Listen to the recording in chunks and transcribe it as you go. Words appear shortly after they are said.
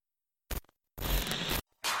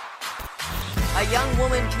A young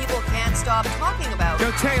woman people can't stop talking about. Go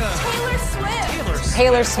Taylor. Taylor Swift.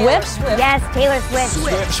 Taylor Swift? Yes, Taylor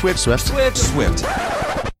Swift. Swift.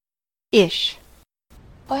 Ish.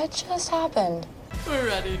 What just happened? We're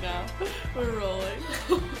ready now. We're rolling.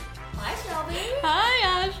 Hi, Shelby.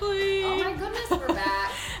 Hi, Ashley. Oh my goodness, we're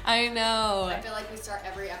back. I know. I feel like we start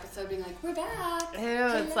every episode being like, we're back. Ew,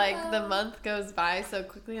 it's like the month goes by so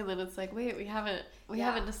quickly, and then it's like, wait, we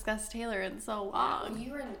haven't discussed Taylor in so long. Well,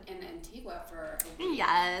 you were in Antigua for a week.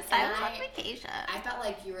 Yes, I And was on vacation. I felt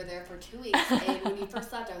like you were there for 2 weeks, and when you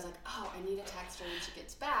first left, I was like, oh, I need to text her when she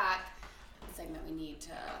gets back. The segment we need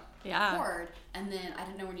to record, and then I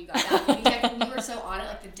didn't know when you got back. And you were so on it,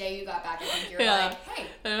 like the day you got back, I think you were like, hey.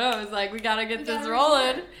 I know, I was like, we gotta get this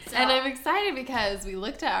rolling. So, and I'm excited because we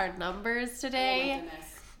looked at our numbers today. Oh my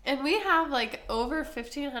goodness. And we have like over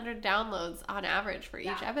 1,500 downloads on average for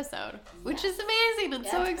each episode, which is amazing. It's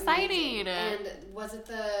so exciting. Amazing. And was it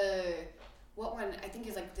what one? I think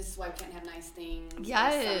is like, this is why we can't have nice things.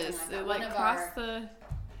 Yes, like it like crossed the...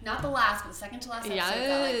 Not the last, but the second to last episode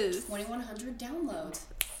got like 2,100 downloads.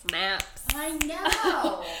 Snaps. I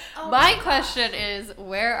know. Oh my question is,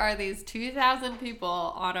 where are these 2,000 people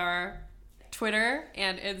on our Twitter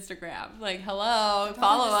and Instagram? Like, hello,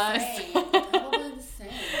 follow us. Probably the same.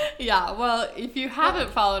 Yeah, well, if you haven't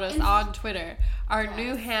followed us on Twitter, our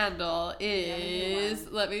new handle is,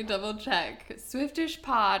 let me double check,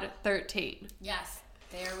 SwiftishPod13. Yes,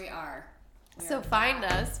 there we are. So find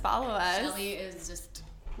us, follow us. Shelly is just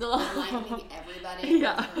enlightening everybody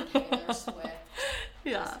with Taylor Swift.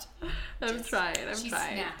 Yeah, I'm trying. She's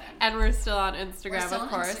trying. snapping. And we're still on Instagram, Still of on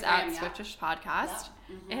course, Instagram, at Swiftish Podcast.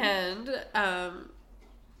 Yep. Mm-hmm. And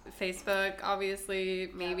Facebook, obviously,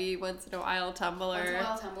 maybe once in a while, Tumblr.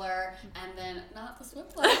 And then not the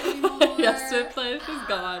Swift Life anymore. Yeah, Swift Life is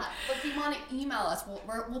gone. But if you want to email us,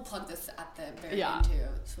 we'll plug this at the very end to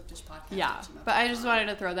Swiftish Podcast. Yeah, but I just wanted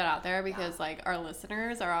to throw that out there because like our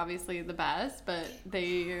listeners are obviously the best, but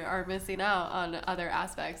they are missing out on other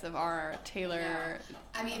aspects of our Taylor. Yeah.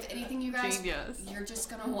 I mean, if anything, you guys, genius. You're just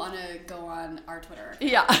gonna want to go on our Twitter.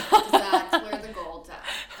 Yeah, that's where the gold's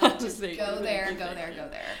at. Just go there.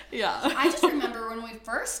 Yeah. I just remember when we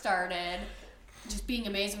first started, just being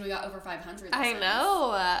amazed when we got over 500. I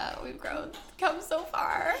know. We've come so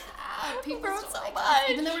far. People grown still so like much. us,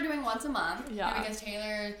 even though we're doing once a month. Yeah. Because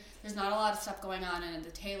Taylor, there's not a lot of stuff going on in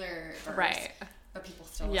the Taylor verse. Right. But people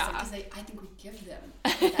still listen because I think we give them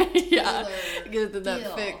that Taylor give them that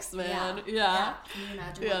feel. fix, man. Yeah. Yeah. Can you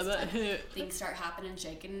imagine that hit. things start happening,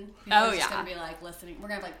 shaking? People are just going to be like listening. We're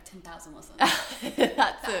going to have like 10,000 listens.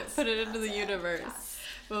 That's it. Put it into the universe. Yeah.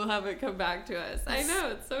 We'll have it come back to us. I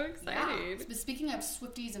know. It's so exciting. Yeah. But speaking of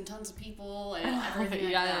Swifties and tons of people and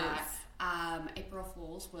everything like that, April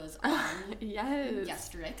Fool's was on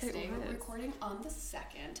yesterday because they were recording on the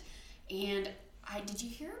 2nd. And did you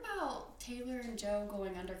hear about Taylor and Joe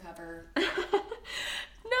going undercover?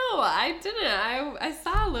 No, I didn't. I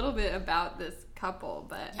saw a little bit about this couple,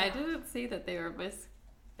 but I didn't see that they were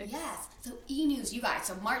Yes. So E! News, you guys.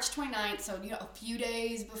 So March 29th, so a few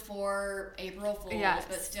days before April Fool's,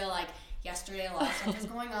 but still like yesterday a lot of stuff was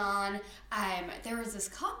going on. There was this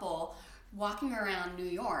couple walking around New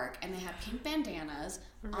York and they had pink bandanas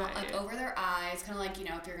like over their eyes, kind of like, if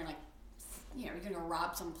you're gonna you're gonna go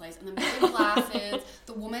rob someplace, and then big glasses.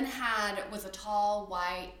 The woman was a tall,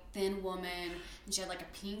 white, thin woman, and she had like a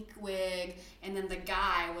pink wig, and then the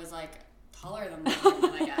guy was like taller than the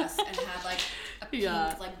woman, I guess, and had like a pink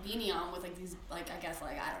like beanie on with like these like I guess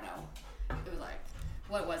like I don't know. It was like,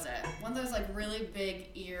 what was it? One of those like really big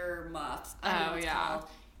ear muffs. I don't know what it's called.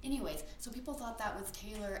 Anyways, so people thought that was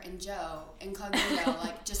Taylor and Joe incognito,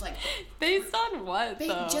 like just like based on what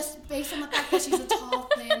though? Just based on the fact that she's a tall,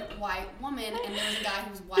 thin, white woman, and there was a guy who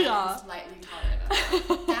was white and slightly taller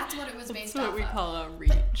than her. That's what it was based off of. That's what we call a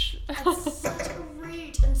reach. It's such a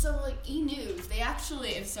reach, and so like E! News, they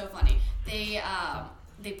actually, it's so funny. They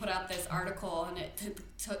put out this article, and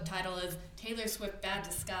the title is "Taylor Swift Bad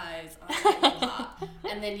Disguise on Hip-Hop,"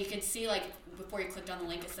 and then you could see like. Before you clicked on the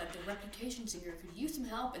link, it said the reputation singer could use some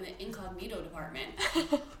help in the incognito department.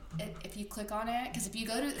 If you click on it, because if you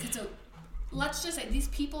go to, so let's just say these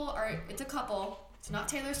people it's a couple. It's not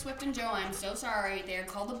Taylor Swift and Joe. I'm so sorry. They are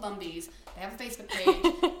called the Bumbies. They have a Facebook page,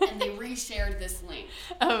 and they reshared this link.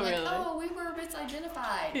 Oh, like, really? Oh, we were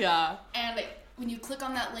misidentified. Yeah. And when you click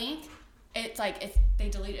on that link, it's like they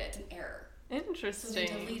deleted it. It's an error. Interesting. So they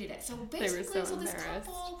deleted it. So basically, this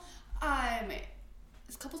couple,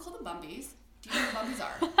 this couple's called the Bumbies. Do you know who Bumbies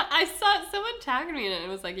are? I saw someone tagged me in it and it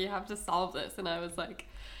was like, you have to solve this. And I was like,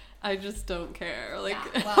 I just don't care. Like,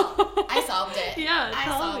 yeah, well, I solved it. Yeah, I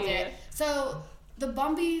solved it. So the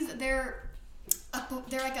Bumbies, they're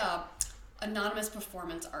like a anonymous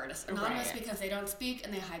performance artists. Anonymous because they don't speak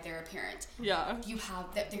and they hide their appearance. Yeah. You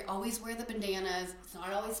have that they always wear the bandanas. It's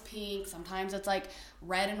not always pink. Sometimes it's like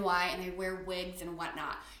red and white, and they wear wigs and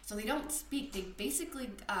whatnot. So they don't speak. They basically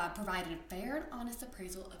provide a fair and honest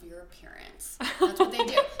appraisal of your appearance. That's what they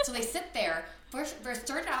do. So they sit there. First, they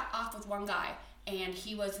started off with one guy, and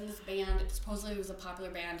he was in this band. Supposedly it was a popular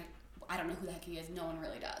band. I don't know who the heck he is. No one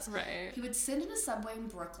really does. Right. He would sit in a subway in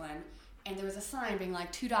Brooklyn, and there was a sign being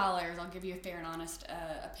like, $2, I'll give you a fair and honest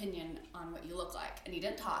opinion on what you look like. And he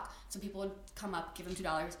didn't talk, so people would come up, give him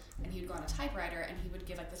 $2, and he would go on a typewriter, and he would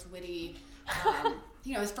give like this witty,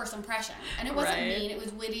 his first impression. And it wasn't mean, it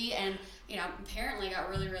was witty, and, apparently got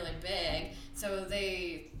really, really big. So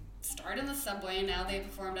they started in the subway, and now they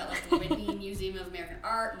performed at like the Whitney Museum of American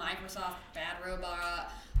Art, Microsoft, Bad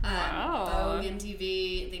Robot, Vogue,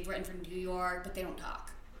 MTV. They've written for New York, but they don't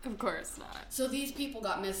talk. Of course not. So these people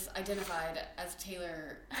got misidentified as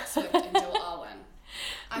Taylor Swift and Joe Alwyn.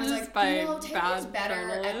 I was Just like, Taylor's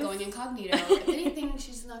better at going incognito. If anything,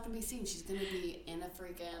 she's not going to be seen. She's going to be in a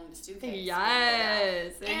freaking suitcase.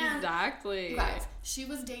 Yes, exactly. You guys, she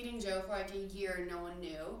was dating Joe for like a year and no one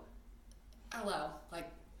knew. Hello.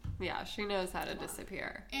 Yeah, she knows how to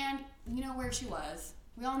disappear. And you know where she was.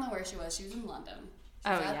 We all know where she was. She was in London. She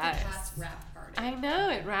was at the Cats wrap party. I know,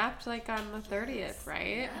 it wrapped like on the 30th,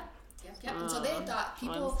 right? Yep. And so they thought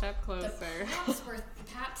people, one step closer.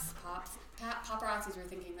 Paparazzis were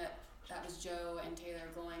thinking that was Joe and Taylor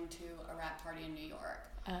going to a rap party in New York.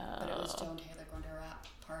 But it was Joe and Taylor going to a rap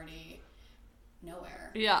party nowhere.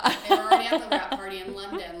 Yeah. They were already at the rap party in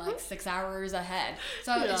London, like 6 hours ahead.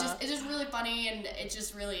 So it's just really funny, and it's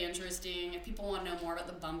just really interesting. If people want to know more about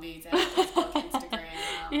the Bumbies, they have Facebook, Instagram.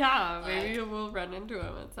 Yeah, maybe we'll run into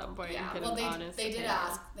them at some point. Yeah, and well, get an honest they did opinion.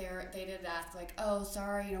 ask. They did ask, like, oh,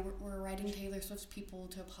 sorry, we're writing Taylor Swift's people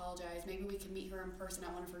to apologize. Maybe we can meet her in person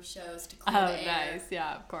at one of her shows to clear the air. Nice.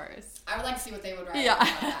 Yeah, of course. I would like to see what they would write about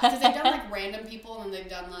that. Because they've done, like, random people, and they've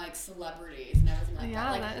done, like, celebrities and everything like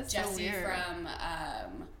that. Like, that is Jesse so weird.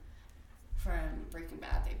 from Breaking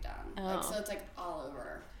Bad they've done. Like, so it's, like, all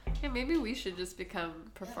over. Yeah, maybe we should just become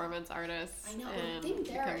performance artists. I know. And the thing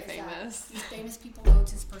there become is famous. that these famous people go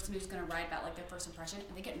to this person who's going to write about, like, their first impression,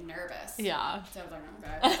 and they get nervous. Yeah. So they're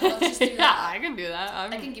like, okay, so let's just do that. Yeah, I can do that.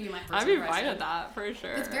 I can give you my first I'd be impression. fine with that, for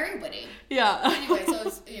sure. It's very witty. Yeah. Anyway, so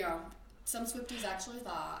it's, some Swifties actually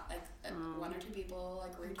thought, like, one or two people,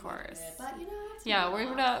 like, retweeted it. But, it's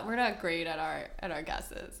we're not great at our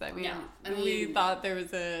guesses. I mean, we thought there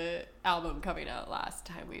was a album coming out last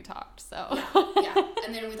time we talked, so. Yeah.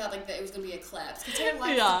 And then we thought, like, that it was going to be Eclipse. Because Taylor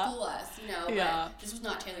likes to fool us, but this was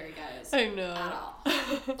not Taylor, you guys. I know. At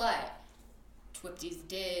all. But Swifties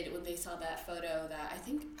did, when they saw that photo, that I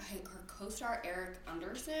think her co-star Eric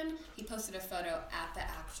Anderson, he posted a photo at the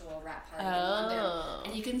actual rap party in London,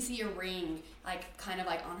 and you can see a ring, like, kind of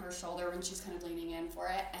like on her shoulder when she's kind of leaning in for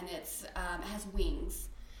it, and it's it has wings.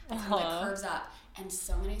 It kind of like curves up, and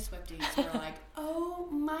so many Swifties were like, "Oh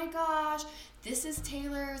my gosh, this is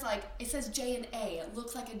Taylor's." Like, it says J and A. It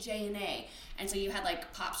looks like a J and A. And so you had,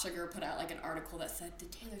 like, Pop Sugar put out, like, an article that said,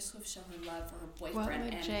 "Did Taylor Swift show her love for her boyfriend?"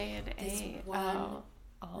 What would J and A? This one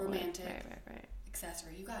romantic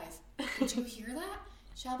accessory. You guys, did you hear that?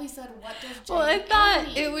 Shelby said, "What does J Well, I and A thought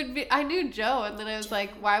mean?" it would be. I knew Joe, and then I was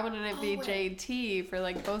like, why wouldn't it be JT for,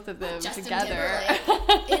 like, both of them Justin together?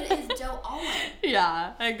 Timberlake. It is Joe Alwyn.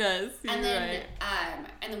 Yeah, I guess. You're And then, right.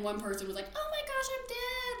 and then one person was like, "Oh my gosh, I'm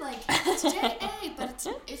dead!" Like, it's J.A., but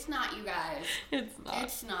it's not, you guys. It's not.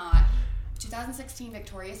 It's not. 2016,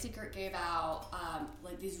 Victoria's Secret gave out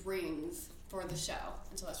like these rings for the show,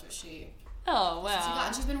 and so that's what she. Oh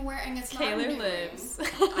wow. She's been wearing. It's not Taylor a new lives. ring.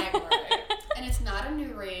 I wore it, and it's not a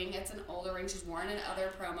new ring. It's an older ring. She's worn it in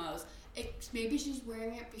other promos. Maybe she's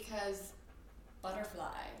wearing it because Butterfly,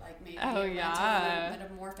 like, maybe a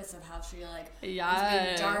metamorphosis of how she, like,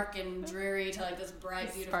 was dark and dreary to, like, this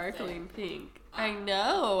bright, beautiful sparkling pink. I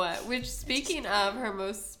know. Which, speaking of her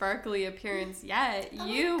most sparkly appearance yet,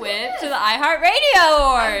 you went to the iHeartRadio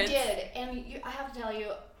Awards. I did, and I have to tell you,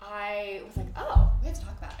 I was like, oh, we have to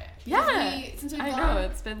talk about it. Since we've I gone, know,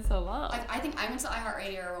 it's been so long. Like, I think I went to the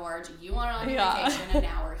iHeartRadio Awards, you went on vacation, and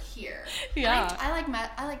now we're here. Yeah.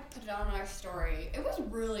 I put it on our story. It was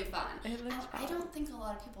really fun. I don't think a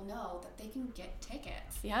lot of people know that they can get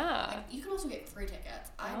tickets. Yeah. Like, you can also get free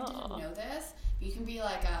tickets. I didn't know this. You can be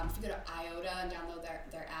like, if you go to IOTA and download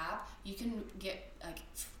their app, you can get, like,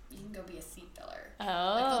 you can go be a seat filler. Oh,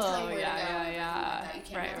 like, they'll tell you where to go. Like that. You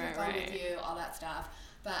can't have your phone with you, all that stuff.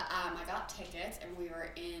 But I got tickets, and we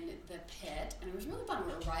were in the pit, and it was really fun.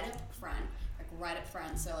 We were right up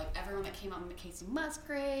front. So, like, everyone that came on, Casey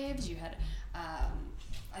Musgraves, you had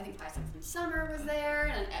I think 5 Seconds from Summer was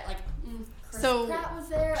there, and like Chris Pratt was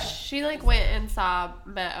there. She like went and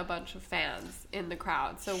met a bunch of fans in the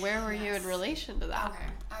crowd. So where were you in relation to that? Okay,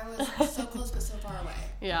 I was so close but so far away.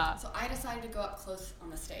 Yeah. So I decided to go up close on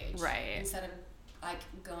the stage. Right. Instead of like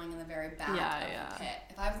going in the very back of the pit.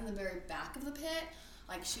 If I was in the very back of the pit,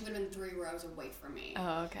 like she would have been 3 rows away from me.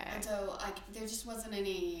 Oh, okay. And so like there just wasn't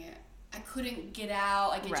any. I couldn't get out.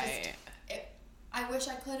 Like it just. I wish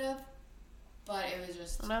I could have. But it was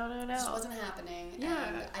just no. It just wasn't happening. Yeah.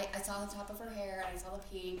 And I saw the top of her hair and I saw the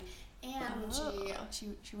pink. And when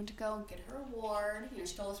she went to go get her award, you know,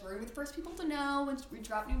 she told us we're gonna be the first people to know when we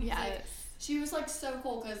drop new music. Yes. She was like so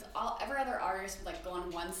cool because every other artist would like go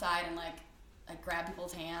on one side and like grab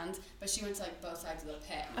people's hands, but she went to like both sides of the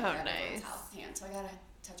pit and grabbed everyone's hand. So I got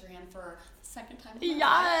to touch her hand for the second time.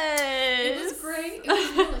 Yes. It was great. It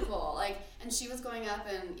was really cool. Like, and she was going up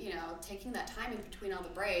and, you know, taking that time in between all the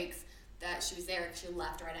breaks that she was there because she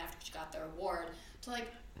left right after she got their award to like,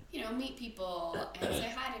 you know, meet people and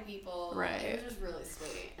say hi to people. Right. It was just really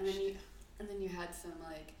sweet. And then you had some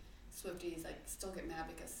like Swifties like still get mad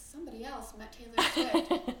because somebody else met Taylor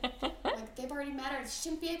Swift. Like they've already met her. She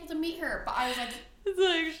shouldn't be able to meet her. But I was like, it's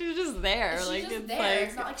like she's just there. She's like just it's there. like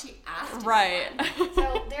It's not like she asked. Right.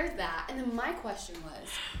 So there's that. And then my question was,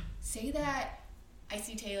 say that I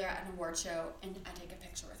see Taylor at an award show and I take a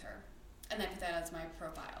picture with her, and I put that as my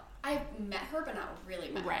profile. I met her, but not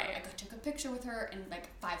really met her. I took a picture with her in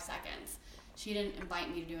like 5 seconds. She didn't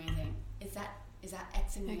invite me to do anything. Is that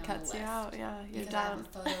Xing me on the list? It cuts you out, yeah. You're because done.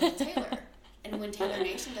 I have a photo of Taylor. And when Taylor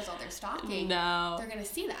Nation does all their stalking, they're going to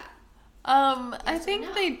see that. I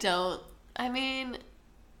think they don't. I mean,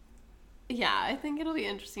 yeah, I think it'll be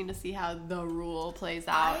interesting to see how the rule plays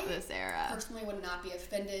out this era. I personally would not be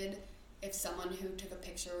offended if someone who took a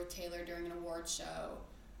picture with Taylor during an award show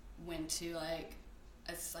went to like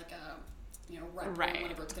a, you know, Red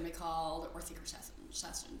whatever it's gonna be called, or secret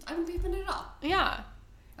sessions. I wouldn't be offended at all. Yeah,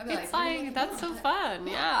 I'd be it's like that's so fun.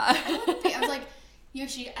 Yeah. I was like, you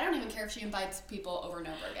know, I don't even care if she invites people over and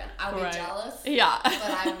over again. I would be jealous. Yeah, but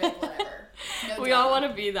I would be like, whatever. No we drama. all want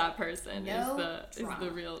to be that person. No is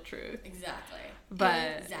the real truth. Exactly.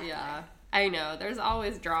 But yeah, I know there's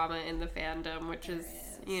always drama in the fandom, which is,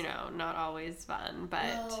 you know, not always fun, but...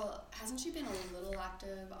 Well, hasn't she been a little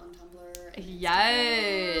active on Tumblr?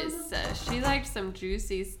 Yes! She liked some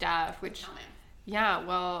juicy stuff, which... Yeah,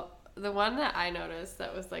 well, the one that I noticed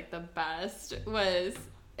that was, like, the best was...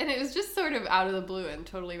 And it was just sort of out of the blue and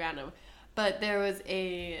totally random. But there was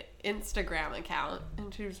a Instagram account,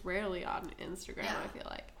 and she was rarely on Instagram, I feel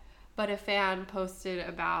like. But a fan posted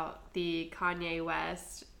about the Kanye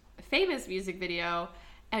West famous music video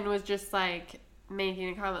and was just, like... making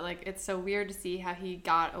a comment like, it's so weird to see how he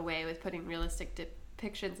got away with putting realistic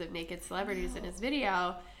depictions of naked celebrities in his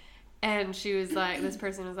video. And she was like, this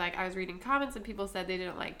person was like, I was reading comments and people said they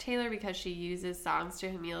didn't like Taylor because she uses songs to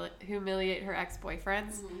humiliate her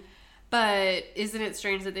ex-boyfriends. Mm-hmm. But isn't it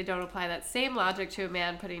strange that they don't apply that same logic to a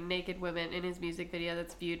man putting naked women in his music video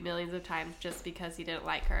that's viewed millions of times just because he didn't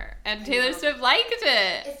like her? And Taylor Swift liked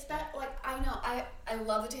it. It's that, like, I know, I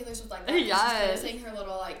love the Taylor Swift like that. Yes. She's kind of saying her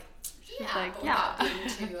little, like, like, but without being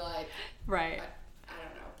too, like, right. I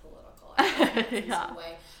don't know, political in some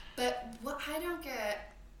way. But what I don't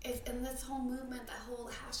get is in this whole movement, that whole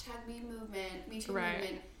hashtag Me Too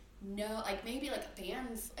movement, no, like maybe like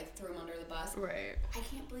fans like threw him under the bus. Right. I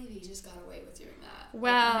can't believe he just got away with doing that.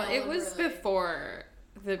 Well, like, no it was really... before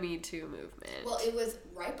the Me Too movement. Well, it was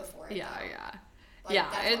right before it. Yeah. Like,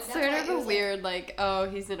 yeah, it's sort of a weird, like, oh,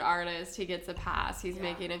 he's an artist, he gets a pass, he's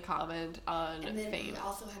making a comment on and then fame. You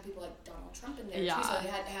also had people like Donald Trump in there too, so they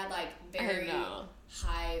had like very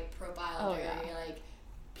high profile, like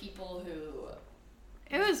people who...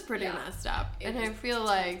 It was pretty messed up, and I feel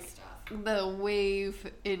like the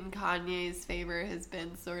wave in Kanye's favor has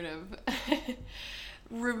been sort of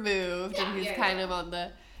removed, and he's kind of on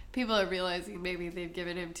the... People are realizing maybe they've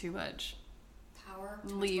given him too much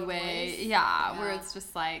leeway, where it's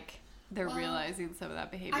just like they're realizing some of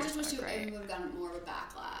that behavior. I just wish it would have gotten more of a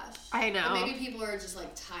backlash. I know. But maybe people are just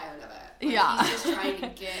like tired of it. Like, yeah, he's just trying to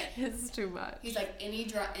get. It's too much. He's like any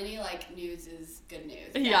like news is good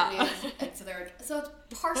news. Yeah. News, and so it's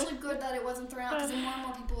partially good that it wasn't thrown out because then more and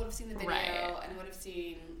more people would have seen the video and would have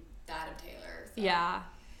seen that of Taylor. So. Yeah,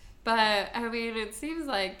 but I mean, it seems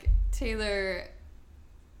like Taylor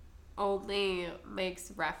only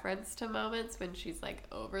makes reference to moments when she's like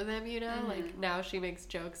over them, you know, like now she makes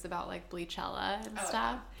jokes about like Bleachella and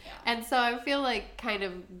stuff. Yeah. And so I feel like kind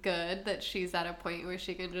of good that she's at a point where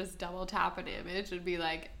she can just double tap an image and be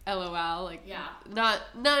like LOL, like not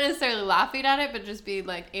necessarily laughing at it, but just being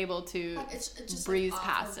like able to it's just breeze like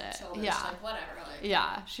past it. Shoulders, Yeah. like whatever. Like,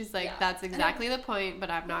 yeah, she's like, that's exactly the point, but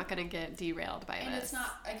I'm not gonna get derailed by and this. it's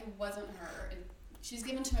not like it wasn't her. She's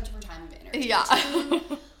given too much of her time and energy. Yeah.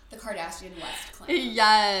 To the Kardashian West clan.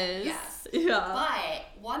 Yes. Yeah.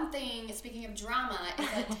 But one thing, speaking of drama, is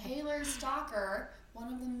that Taylor Stalker,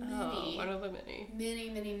 one of the many,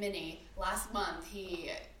 last month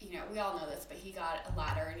he, you know, we all know this, but he got a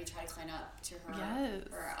ladder and he tried to climb up to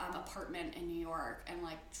her apartment in New York and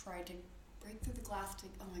like tried to break through the glass to,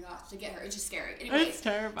 oh my gosh, to get her. It's just scary. Anyways, it's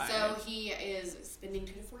terrifying. So he is spending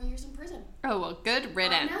 2 to 4 years in prison. Oh, well, good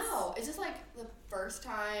riddance. I know. Is this like the first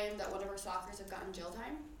time that one of our stalkers have gotten jail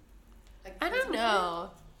time? Like, I don't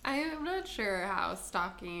know. I'm not sure how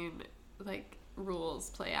stalking like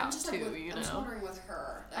rules play out too. You know, I'm just wondering with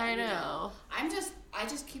her. I know. I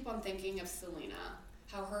just keep on thinking of Selena.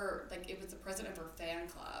 How her like it was the president of her fan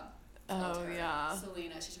club. Oh yeah.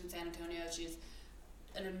 Selena. She's from San Antonio. She's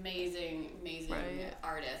an amazing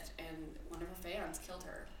artist, and one of her fans killed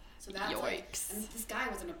her. So that's like, and this guy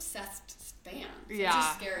was an obsessed fan. So yeah, it's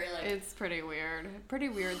just scary. Like, it's pretty weird. Pretty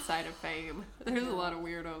weird side of fame. There's a lot of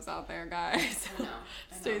weirdos out there, guys. I know.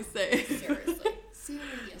 Stay safe. Seriously.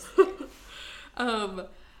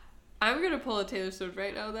 I'm gonna pull a Taylor Swift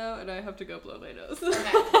right now though, and I have to go blow my nose.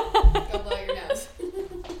 Okay, go blow your nose.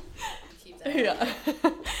 Keep that. Yeah.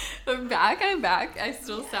 I'm back. I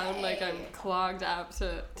still sound like I'm clogged up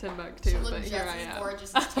to muck too, but here I am.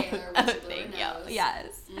 Gorgeous as Taylor with your Thank blue you. nose.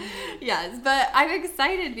 Yes. Mm-hmm. Yes, but I'm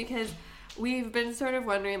excited because we've been sort of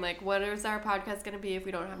wondering, like, what is our podcast going to be if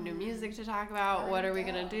we don't have new music to talk about? What are we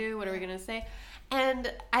going to do? What are we going to say?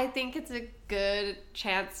 And I think it's a good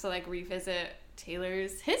chance to, like, revisit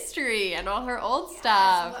Taylor's history and all her old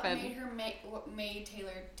stuff. What made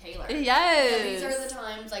Taylor Taylor. Yes. So these are the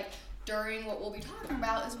times, like, during what we'll be talking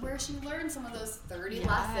about is where she learned some of those 30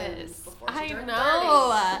 lessons before she turned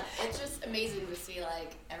 30. It's just amazing to see,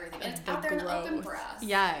 like, everything. And it's out there in the open for us.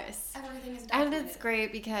 Yes. Everything is documented. And it's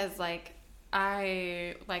great because, like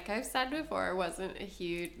I've said before, wasn't a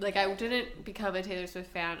huge, like, I didn't become a Taylor Swift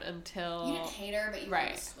fan until... You didn't hate her, but you were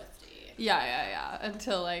a Swiftie. Yeah.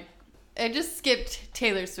 Until, like, I just skipped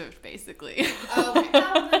Taylor Swift, basically.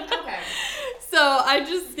 Okay. So I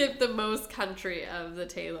just skipped the most country of the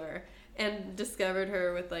Taylor and discovered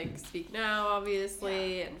her with, like, Speak Now,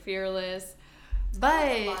 obviously, and Fearless. But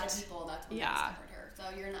a lot of people, that's when they discovered her. So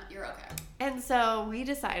you're okay. And so we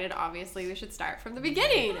decided, obviously, we should start from the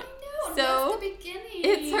beginning. I know. So the beginning.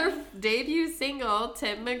 It's her debut single,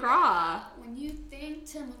 Tim McGraw. When you think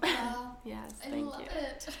Tim McGraw. Yes, I thank love you.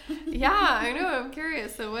 it. Yeah, I know. I'm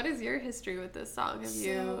curious. So, what is your history with this song?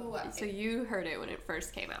 So you heard it when it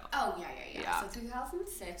first came out? Oh yeah. So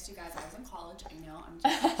 2006, you guys. I was in college. I know. I'm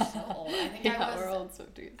just so old. I think we're old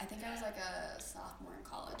Swifties. I think I was like a sophomore in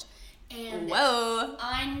college. And whoa!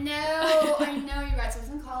 I know, you guys. I was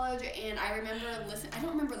in college, and I remember listening. I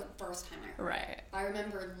don't remember the first time I heard it. I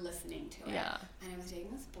remember listening to it. Yeah. And I was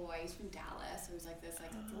dating this boy. He's from Dallas. He was like this,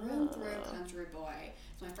 like through and through country boy. It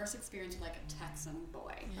was my first experience with like a Texan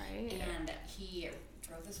boy. Right. And he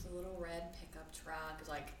drove this little red pickup truck. It was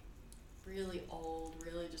like really old,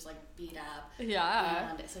 really just like beat up.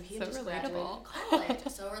 Yeah. And so he had so just relatable. graduated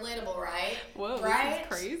college. So relatable, right? Whoa, right?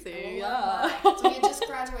 This is crazy. Yeah. So he had just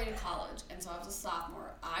graduated college, and so I was a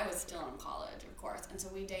sophomore. I was still in college, of course, and so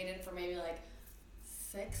we dated for maybe like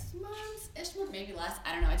 6 months-ish, maybe less.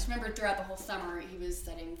 I don't know. I just remember throughout the whole summer he was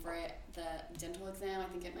studying for the dental exam. I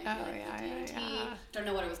think it might be like the DNT. Don't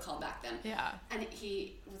know what it was called back then. Yeah. And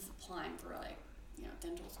he was applying for like,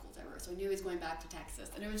 dental schools everywhere. So I knew he was going back to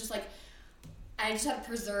Texas, and it was just like, I just had to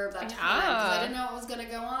preserve that time because I didn't know what was going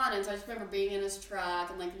to go on. And so I just remember being in his truck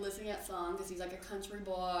and like listening at songs because he's like a country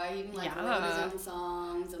boy. He even like wrote his own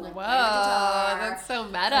songs and like played the guitar. That's so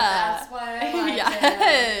meta. So that's why I liked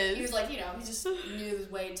him. He was like, he just knew his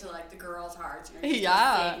way to like the girls' hearts.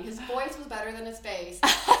 His voice was better than his face.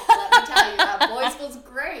 Let me tell you, that voice was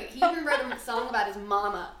great. He even wrote a song about his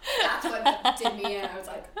mama. That's what did me in. I was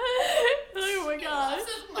like, oh my gosh.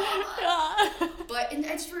 His mama. Yeah. But and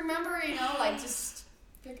I just remember, like just.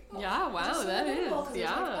 Like, wow, that is.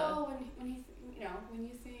 Yeah. Like, when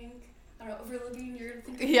you think, I don't know, Avril Lavigne, you're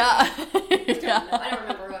gonna think. Yeah. I don't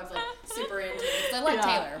remember who I was like super into. I like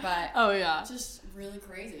Taylor, but oh yeah, just really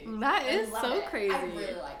crazy. That is so crazy. I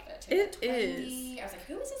really like it too. It is. I was like,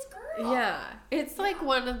 who is this girl? Yeah. It's like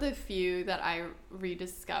one of the few that I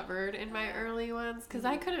rediscovered in my early ones because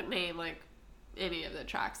I couldn't name like any of the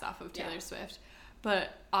tracks off of Taylor Swift. But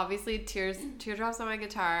obviously Teardrops on My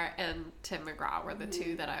Guitar and Tim McGraw were the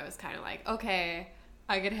two that I was kind of like, okay,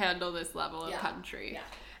 I could handle this level of country. Yeah.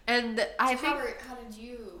 And I think... How did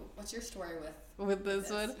you... What's your story with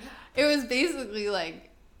this one? Yeah. It was basically like...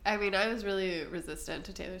 I mean, I was really resistant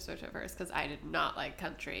to Taylor Swift at first because I did not like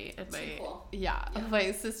country. And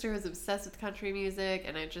my sister was obsessed with country music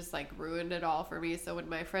and it just like ruined it all for me. So when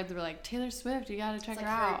my friends were like, Taylor Swift, you gotta check her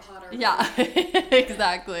out. Yeah,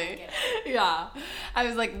 exactly. Yeah. I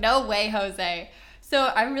was like, no way, Jose. So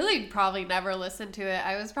I really probably never listened to it.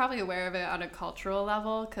 I was probably aware of it on a cultural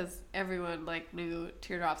level because everyone like knew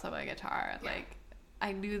Teardrops on My Guitar. And, like,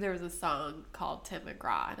 I knew there was a song called Tim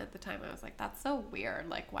McGraw, and at the time I was like, that's so weird.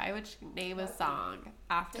 Like, why would she name a song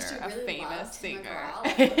after a famous singer?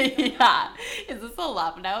 Yeah. Is this a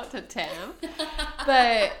love note to Tim?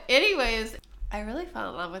 But anyways, I really fell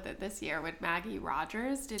in love with it this year when Maggie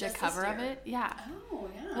Rogers did a cover of it. Yeah. Oh,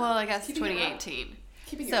 yeah. Well, I guess 2018.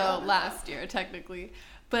 So last year, technically.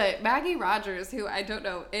 But Maggie Rogers, who I don't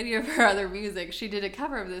know any of her other music, she did a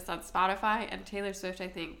cover of this on Spotify, and Taylor Swift, I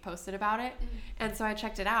think, posted about it. Mm-hmm. And so I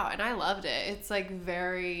checked it out, and I loved it. It's like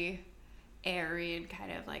very airy and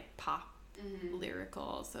kind of like pop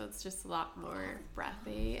lyrical, so it's just a lot more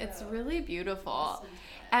breathy. It's really beautiful.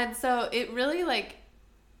 And so it really like,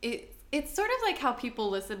 it's sort of like how people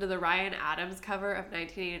listen to the Ryan Adams cover of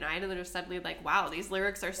 1989 and they're suddenly like, wow, these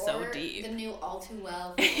lyrics are so deep. The new All Too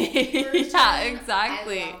Well Yeah,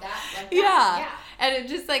 exactly. I love that. Like yeah. And it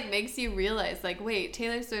just like makes you realize like, wait,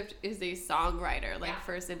 Taylor Swift is a songwriter, like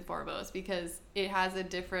first and foremost, because it has a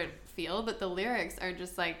different feel, but the lyrics are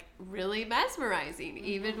just like really mesmerizing,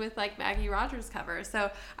 even with like Maggie Rogers cover.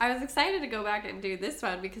 So I was excited to go back and do this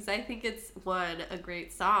one because I think it's one, a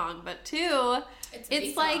great song, but two,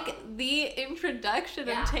 it's like the introduction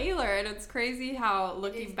of Taylor, and it's crazy how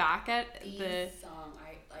looking back at the song,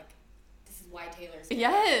 this is why Taylor's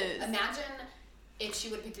Imagine if she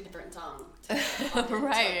would have picked a different song to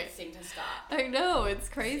sing to stop. I know, it's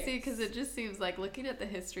crazy because it just seems like looking at the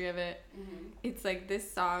history of it, it's like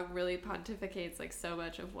this song really pontificates like so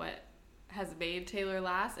much of what has made Taylor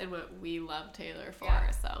last and what we love Taylor for.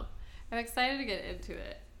 So I'm excited to get into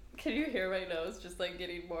it. Can you hear my nose just like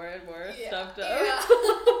getting more and more stuffed up? Yeah.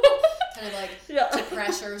 Kind of like the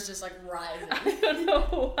pressure is just like rising. I don't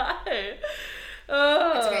know why.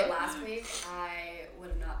 That's great. Last week I would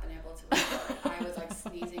have not been able to record. I was like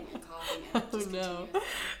sneezing and coughing and allergies.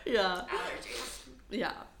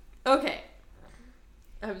 Yeah. Okay.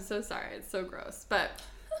 I'm so sorry. It's so gross. But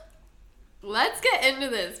let's get into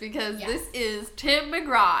this because this is Tim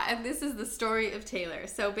McGraw and this is the story of Taylor.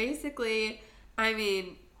 So basically, I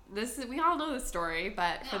mean, we all know the story,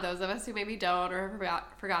 but for those of us who maybe don't or have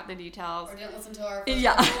forgotten the details. Or didn't listen to our first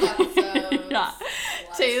episodes.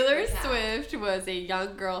 Taylor Swift was a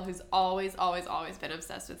young girl who's always been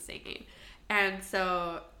obsessed with singing. And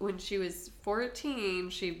so when she was 14,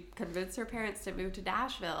 she convinced her parents to move to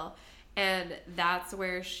Nashville. And that's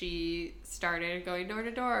where she started going door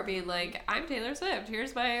to door, being like, I'm Taylor Swift.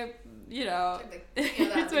 Here's my, here's my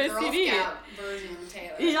Girl CD. Scout version of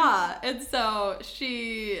Taylor. Yeah. And so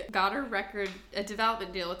she got a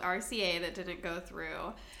development deal with RCA that didn't go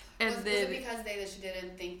through. And was it because she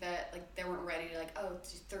didn't think that like they weren't ready to like, oh,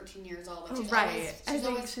 she's 13 years old. Like,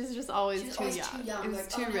 she's just always too young. It was like,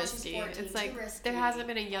 too risky. 14, it's like risky. There hasn't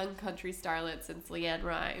been a young country starlet since Leanne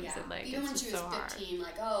Rimes, and like even when she was 15,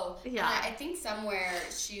 like I think somewhere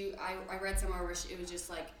I read somewhere where it was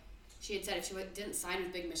just like she had said if she didn't sign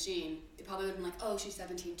with Big Machine, it probably would have been like, oh, she's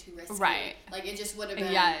 17, too risky. Right. Like it just would have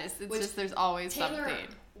been. Yes, it's just there's always Taylor something.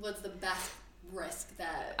 Was the best risk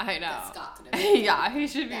that Scott could have made. Yeah, he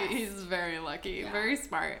should be. He's very lucky, very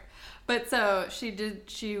smart. But so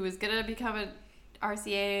she was gonna become an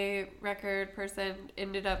RCA record person,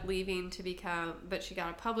 ended up leaving but she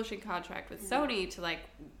got a publishing contract with Sony to like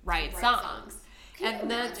write songs. Can you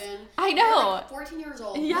imagine? I know. Like 14 years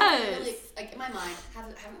old. Yes. Really, like in my mind,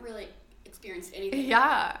 haven't really experienced anything.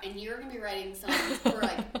 Yeah. And you're gonna be writing songs for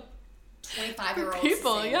like 25-year-olds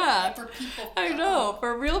people, like, for people. I know,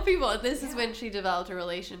 for real people. And this is when she developed a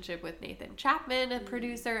relationship with Nathan Chapman, a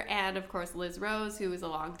producer, and of course Liz Rose, who was a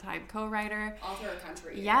longtime co-writer. All through her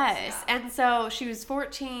country. Yes. Yeah. And so she was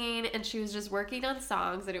 14 and she was just working on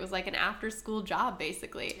songs, and it was like an after-school job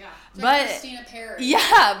basically. Yeah. But Christina Perri.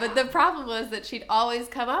 Yeah, but the problem was that she'd always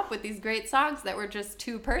come up with these great songs that were just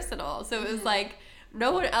too personal. So it was like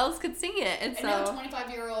no one else could sing it. And so now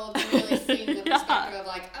 25-year-old can really sing the perspective of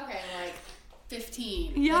like, okay, like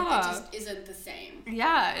 15. Yeah. Like, it just isn't the same.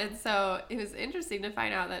 Yeah, and so it was interesting to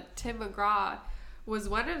find out that Tim McGraw was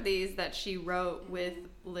one of these that she wrote with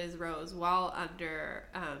Liz Rose while under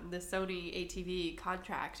the Sony ATV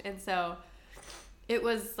contract. And so it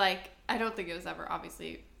was like, I don't think it was ever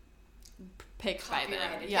obviously picked by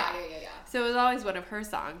them. Yeah. So it was always one of her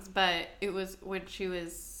songs, but it was when she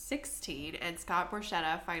was 16 and Scott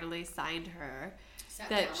Borchetta finally signed her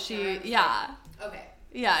Okay.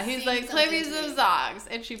 Yeah, he's like, play me some songs.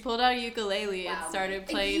 And she pulled out a ukulele and started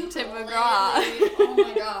playing Tim McGraw. Oh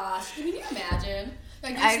my gosh. Can you imagine?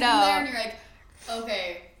 Like, you're sitting there and you're like,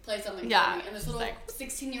 okay, play something for me. And this little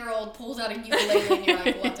 16-year-old pulls out a ukulele and you're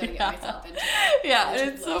like, what did I get myself into? Yeah, and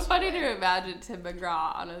it's so funny to imagine Tim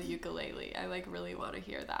McGraw on a ukulele. I like really want to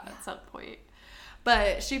hear that at some point.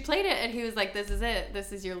 But she played it and he was like, this is it.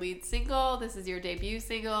 This is your lead single. This is your debut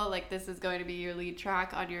single. Like, this is going to be your lead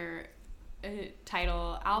track on your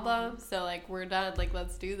title album. So, like, we're done. Like,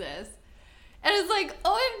 let's do this. And it's like,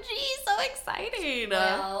 OMG, so exciting.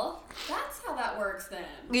 Well, that's how that works then.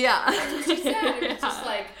 Yeah. That's what she said. It was just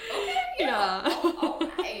like, okay, all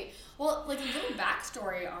right. Well, like, a little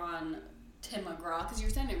backstory on Tim McGraw, because you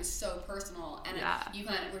were saying it was so personal, and you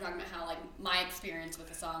kind of were talking about how, like, my experience with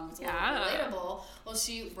the song was a little relatable. Well,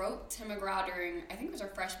 she wrote Tim McGraw during, I think it was her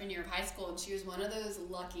freshman year of high school, and she was one of those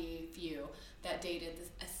lucky few that dated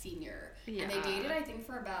a senior. Yeah. And they dated, I think,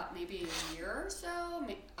 for about maybe a year or so,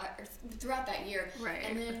 throughout that year. Right.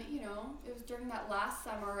 And then, you know, it was during that last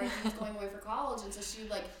summer, and he was going away for college, and so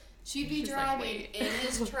she'd be driving in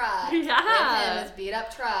his truck with him, his beat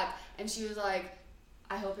up truck, and she was like,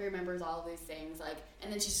 I hope he remembers all of these things, like,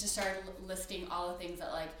 and then she just started listing all the things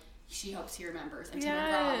that, like, she hopes he remembers, and Tim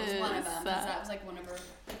McGraw was one of them, because that was, like, one of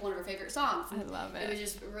her favorite songs. I love it. It was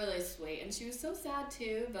just really sweet, and she was so sad,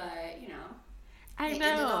 too, but, you know. I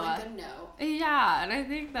know. Yeah, and I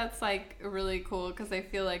think that's, like, really cool, because I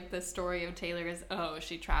feel like the story of Taylor is,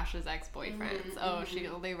 she trashes ex-boyfriends. She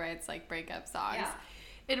only writes, like, breakup songs. Yeah.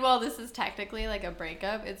 And while this is technically, like, a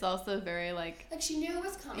breakup, it's also very, like... Like, she knew it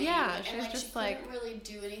was coming. Yeah, and, like, she couldn't really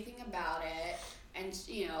do anything about it. And,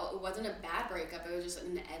 you know, it wasn't a bad breakup. It was just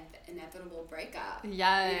an inevitable breakup.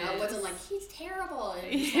 Yes. You know, it wasn't like, he's terrible. And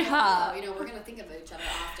he's like, you know, we're going to think of each other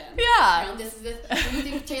often. Yeah. You know, when you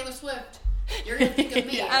think of Taylor Swift, you're going to think of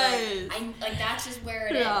me. Yes. Like, that's just where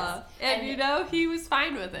it is. And, you know, he was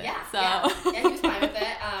fine with it. Yeah, so. Yeah, he was fine with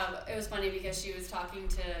it. It was funny because she was talking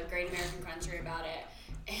to Great American Country about it.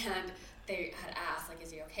 And they had asked, like,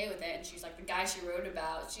 is he okay with it? And she's like, the guy she wrote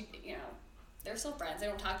about, you know, they're still friends. They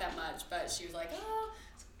don't talk that much. But she was like,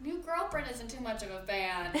 new girlfriend isn't too much of a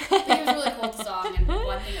fan. But it was really cool, the song. And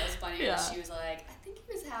one thing that was funny was she was like, I think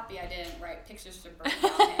he was happy I didn't write pictures to burn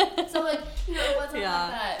about him. So, like, you know, it wasn't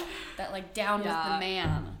like that like, down with the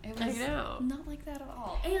man. It was not like that at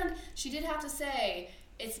all. And she did have to say,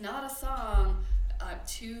 it's not a song...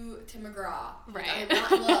 to Tim McGraw. Right. I am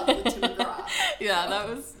not in love with Tim McGraw. Yeah, that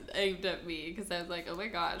was aimed at me because I was like, oh my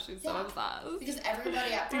gosh, she's so obsessed. Because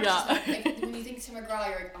everybody at first, like, when you think Tim McGraw,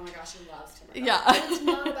 you're like, oh my gosh, she loves Tim McGraw. Yeah. But it's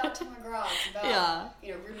not about Tim McGraw. It's about,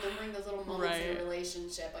 you know, remembering those little moments in a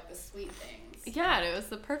relationship, like the sweet things. Yeah, and it was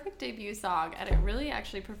the perfect debut song, and it really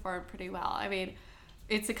actually performed pretty well. I mean,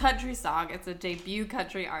 it's a country song. It's a debut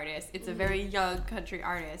country artist. It's a very young country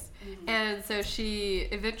artist. And so she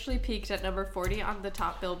eventually peaked at number 40 on the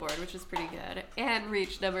top Billboard, which is pretty good, and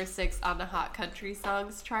reached number 6 on the Hot Country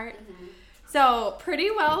Songs chart. So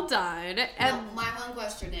pretty well done. And now, my one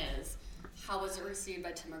question is, how was it received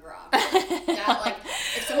by Tim McGraw? That, like,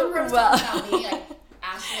 if someone wrote a song about me, like,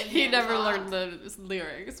 Ashley he never learned the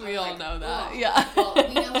lyrics. We all know that. Yeah. Well,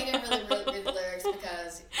 we know he didn't really read the lyrics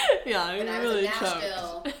because when I was in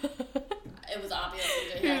Nashville, it was obvious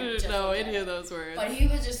to him. He didn't know any of those words. But he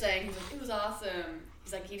was just saying, he's like, it was awesome.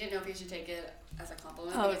 He's like, he didn't know if he should take it as a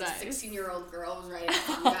compliment because a 16-year-old girl was writing a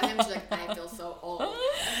song about him. She's like, I feel so old.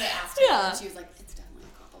 And they asked her, and she was like, it's definitely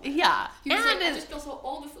a compliment. Yeah. He was like, I just feel so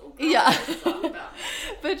old, this little girl. Yeah. Song about me.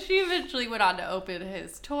 But she eventually went on to open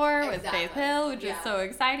his tour with Faith Hill, which is so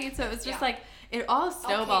exciting. So it was just like, it all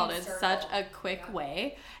snowballed in such a quick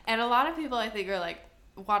way. And a lot of people, I think, are like,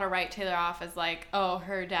 want to write Taylor off as like, oh,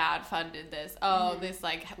 her dad funded this. Oh, this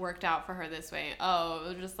like worked out for her this way. Oh, it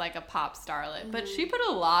was just like a pop starlet. But she put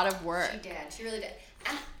a lot of work. She did. She really did.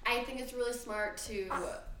 And I think it's really smart to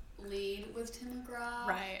lead with Tim McGraw.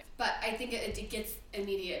 Right. But I think it gets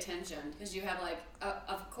immediate attention because you have like,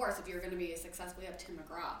 of course, if you're going to be successful, you have Tim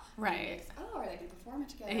McGraw. Right. Or they can perform it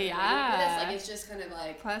together. Yeah. Like, it's just kind of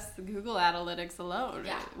like. Plus the Google Analytics alone.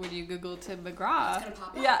 Yeah. When you Google Tim McGraw. It's going to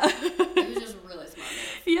pop up. Yeah. It was just really smart.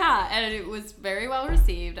 Yeah, and it was very well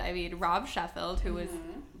received. I mean, Rob Sheffield, who was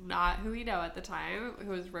not who we know at the time,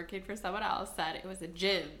 who was working for someone else, said it was a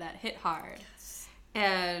gem that hit hard. Yes.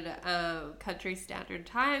 And Country Standard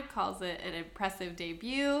Time calls it an impressive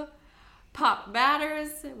debut. Pop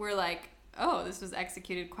Matters, we're like, oh, this was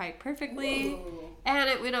executed quite perfectly. Whoa. And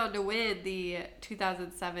it went on to win the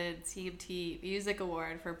 2007 CMT Music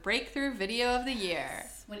Award for Breakthrough Video of the Year.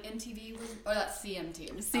 When MTV was, or that's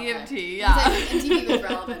CMT. CMT, okay. yeah. MTV was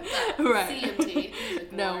relevant, but right.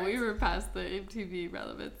 CMT. No, we were past the MTV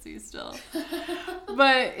relevancy still.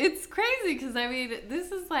 But it's crazy because, I mean,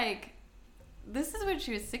 this is when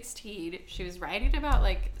she was 16. She was writing about,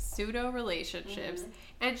 like, pseudo relationships. Mm-hmm.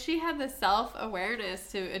 And she had the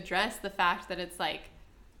self-awareness to address the fact that it's like,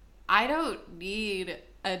 I don't need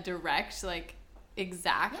a direct, like,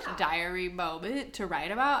 exact diary moment to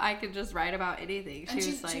write about. I can just write about anything. And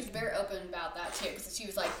she's very open about that, too. Because she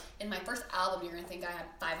was like, in my first album, you're going to think I had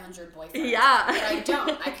 500 boyfriends. Yeah. But I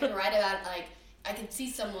don't. I can write about, like, I can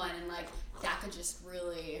see someone and, like, that could just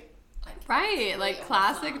really... Right, like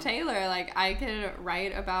classic Taylor. Like, I could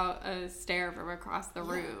write about a stare from across the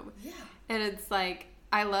room. Yeah. And it's like,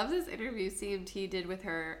 I love this interview CMT did with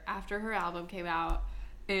her after her album came out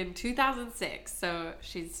in 2006. So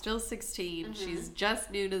she's still 16. Mm-hmm. She's just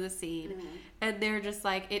new to the scene. Mm-hmm. And they're just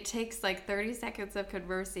like, it takes like 30 seconds of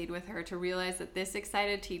conversing with her to realize that this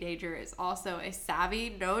excited teenager is also a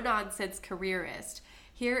savvy, no-nonsense careerist.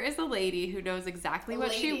 Here is a lady who knows exactly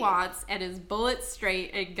what she wants and is bullet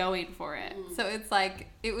straight and going for it. Mm. So it's like,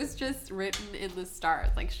 it was just written in the stars.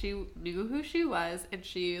 Like, she knew who she was and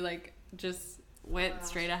she, like, just went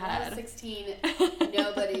straight ahead. When I was 16,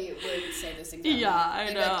 nobody would say this exactly. Yeah,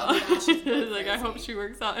 I know. Like, oh my gosh, she's like, I hope she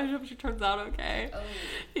works out. I hope she turns out okay. Oh.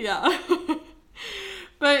 Yeah.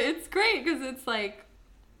 But it's great because it's like,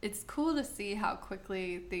 it's cool to see how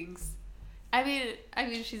quickly things... I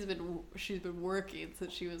mean, she's been working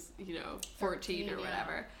since she was, 14 or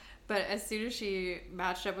whatever. Yeah. But as soon as she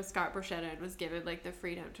matched up with Scott Borchetta and was given, like, the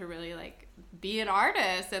freedom to really, like, be an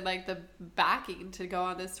artist and, like, the backing to go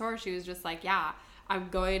on this tour, she was just like, yeah, I'm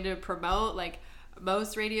going to promote, like,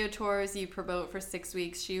 most radio tours you promote for 6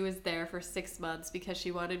 weeks. She was there for 6 months because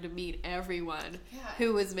she wanted to meet everyone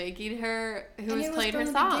who was making her, who was playing her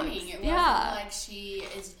songs. It wasn't like she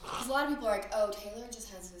is, because a lot of people are like, oh, Taylor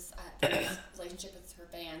just has this relationship with her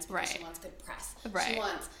fans because she wants good press. Right. She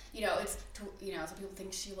wants, some people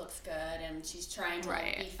think she looks good and she's trying to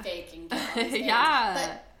like, be fake and get all these fans.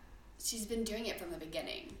 But she's been doing it from the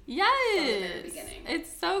beginning. Yes. From the very beginning.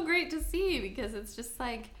 It's so great to see because it's just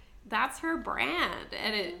like, that's her brand,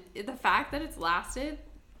 and the fact that it's lasted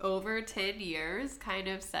over 10 years kind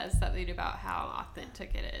of says something about how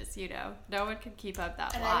authentic it is. No one can keep up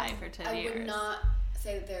that lie for 10 years. I would not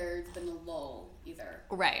say that there's been a lull either.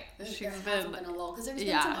 Right. There hasn't been a lull because there's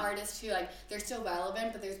been some artists who like they're still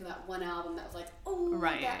relevant, but there's been that one album that was like, oh,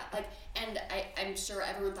 right. And I'm sure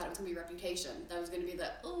everyone thought it was gonna be Reputation. That was gonna be the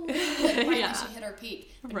when she hit her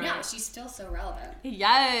peak. But no, she's still so relevant.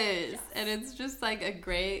 Yes, and it's just like a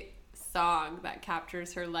great song that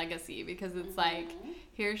captures her legacy because it's like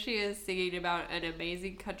here she is singing about an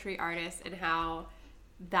amazing country artist and how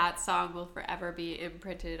that song will forever be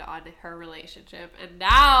imprinted on her relationship. And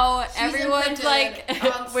now everyone's like,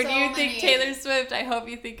 when you think Taylor Swift, I hope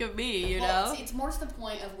you think of me, know? It's more to the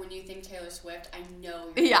point of when you think Taylor Swift, I know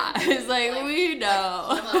you're it's like, we know.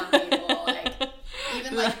 Like, come on, people. Like,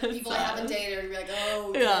 even like people I haven't dated are be like,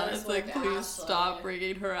 oh, Taylor it's Swift, like, please Ashley. stop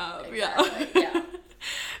bringing her up. Exactly. Yeah.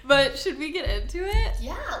 But should we get into it?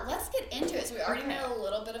 Yeah, let's get into it. So we already know a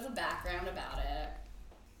little bit of a background about it.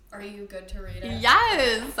 Are you good to read it?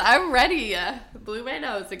 Yes, I'm ready. Blew my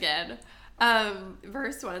nose again.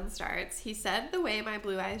 Verse 1 starts, he said, the way my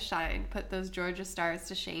blue eyes shined put those Georgia stars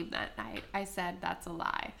to shame that night. I said, that's a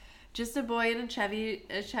lie. Just a boy in a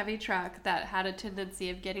Chevy truck that had a tendency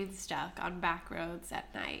of getting stuck on back roads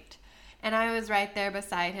at night. And I was right there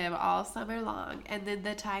beside him all summer long. And then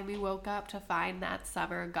the time we woke up to find that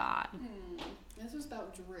summer gone. This was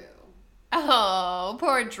about Drew. Oh,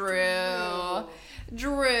 poor Drew.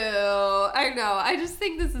 Drew. I know. I just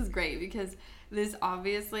think this is great because this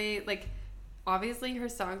obviously her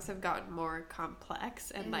songs have gotten more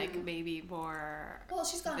complex and maybe more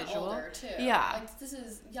she's gotten visual. Older too. Yeah. Like this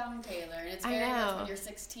is young Taylor and it's very much when you're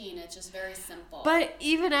 16, it's just very simple. But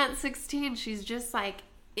even at 16, she's just like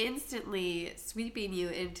instantly sweeping you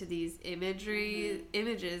into these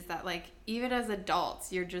images that like even as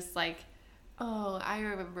adults you're just like, oh, I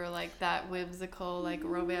remember like that whimsical like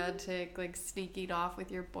romantic like sneaking off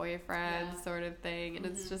with your boyfriend sort of thing, and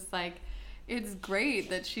it's just like it's great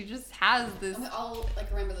that she just has this. And we all like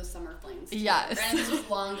remember those summer flings too. Yes. Granted, this was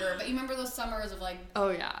longer, but you remember those summers of like oh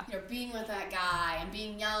yeah, being with that guy and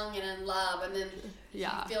being young and in love, and then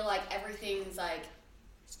Yeah. You feel like everything's like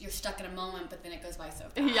you're stuck in a moment, but then it goes by so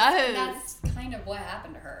fast. Yes. And that's kind of what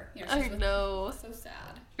happened to her. You know, I know. So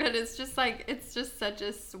sad. And it's just like, it's just such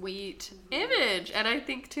a sweet image. And I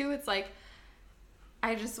think too, it's like,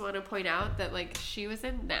 I just want to point out that like she was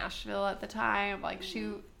in Nashville at the time. Like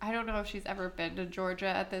I don't know if she's ever been to Georgia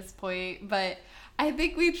at this point, but I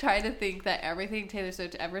think we try to think that everything Taylor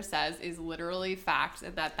Swift ever says is literally fact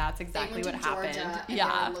and that that's exactly what happened. And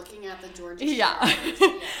yeah. they were looking at the Georgia yeah.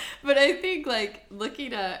 yeah. But I think like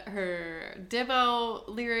looking at her demo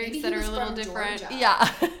lyrics Maybe that he are was a little from different. Georgia.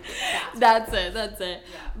 Yeah. That's it. Yeah.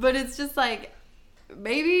 But it's just like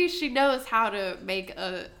maybe she knows how to make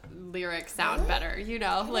a lyric sound better, you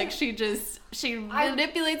know? Like she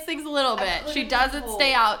manipulates things a little bit. She doesn't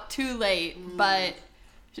stay out too late, but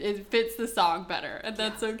it fits the song better, and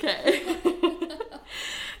that's okay.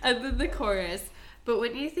 And then the chorus. But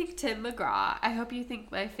when you think Tim McGraw, I hope you think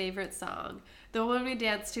my favorite song, the one we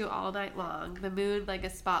dance to all night long, the moon like a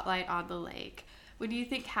spotlight on the lake. When you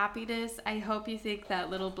think happiness, I hope you think that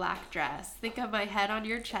little black dress. Think of my head on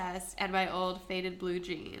your chest and my old faded blue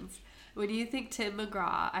jeans. When you think Tim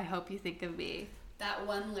McGraw, I hope you think of me. That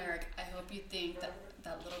one lyric, I hope you think that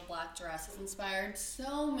little black dress has inspired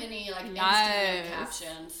so many like Yes. Instagram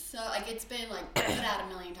captions. So like it's been like put out a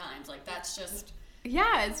million times. Like that's just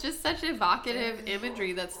Yeah, it's just such evocative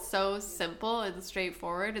imagery that's so simple and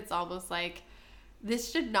straightforward. It's almost like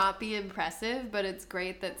this should not be impressive, but it's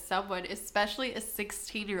great that someone, especially a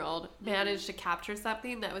 16-year-old, managed to capture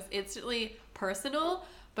something that was instantly personal,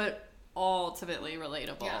 but ultimately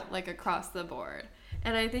relatable, like across the board.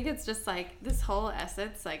 And I think it's just like this whole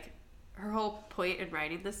essence, like her whole point in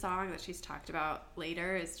writing the song that she's talked about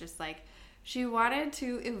later is just like she wanted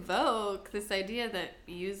to evoke this idea that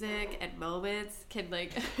music and moments can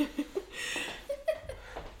like I'm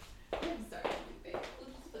sorry, babe. We'll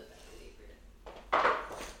just put that away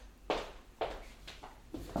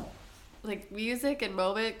for now. Like music and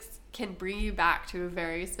moments can bring you back to a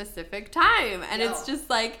very specific time, and it's just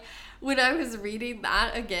like when I was reading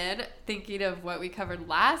that again, thinking of what we covered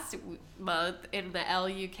last month in the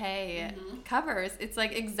LUK covers, it's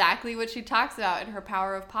like exactly what she talks about in her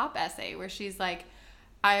Power of Pop essay, where she's like,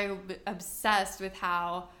 I'm obsessed with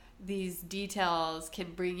how these details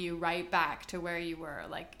can bring you right back to where you were.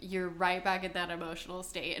 Like, you're right back in that emotional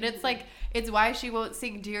state. And it's like, it's why she won't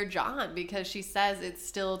sing Dear John, because she says it's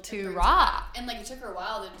still too raw. And like, it took her a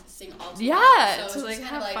while to sing all too yeah, so to like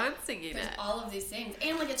have fun singing it. All of these things.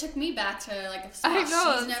 And like, it took me back to like a spot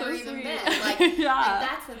she's never even sweet. been. Like, like,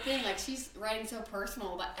 that's the thing. Like, she's writing so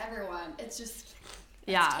personal about everyone. It's just...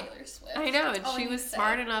 Taylor Swift. I know. And she was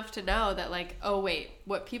smart enough to know that like, oh wait,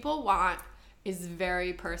 what people want is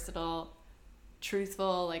very personal,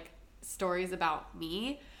 truthful, like stories about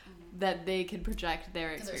me that they can project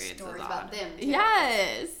their experiences on. Stories about them too.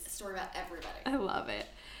 Yes. A story about everybody. I love it.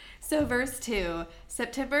 So verse 2,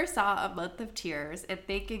 September saw a month of tears and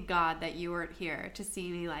thanking God that you weren't here to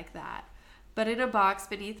see me like that. But in a box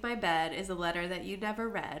beneath my bed is a letter that you never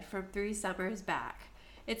read from 3 summers back.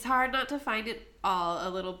 It's hard not to find it all a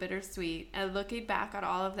little bittersweet, and looking back on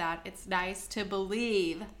all of that, it's nice to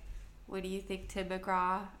believe. What do you think, Tim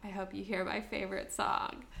McGraw? I hope you hear my favorite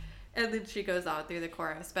song. And then she goes on through the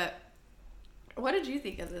chorus. But what did you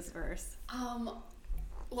think of this verse?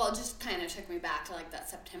 Well, it just kind of took me back to like that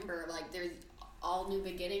September. Like there's all new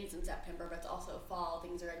beginnings in September, but it's also fall.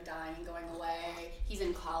 Things are like dying and going away. He's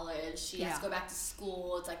in college. She has to go back to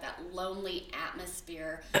school. It's like that lonely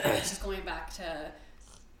atmosphere. She's going back to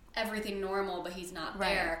everything normal, but he's not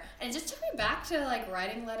there. And it just took me back to like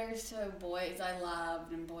writing letters to boys I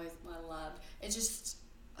loved and boys I loved. It's just,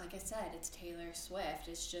 like I said, it's Taylor Swift.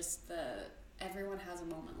 It's just everyone has a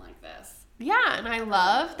moment like this. Yeah, and I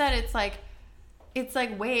love that it's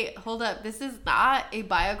like, wait, hold up. This is not a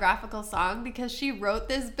biographical song because she wrote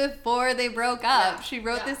this before they broke up. Yeah. She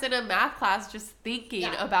wrote this in a math class just thinking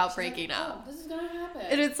about breaking up. Oh, this is going to happen.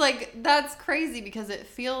 And it's like, that's crazy because it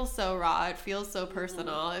feels so raw. It feels so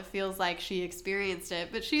personal. It feels like she experienced it,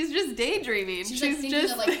 but she's just daydreaming. She's like thinking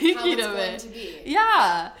just of, like, thinking how it's of going it. to be.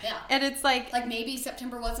 Yeah. Yeah. And it's like maybe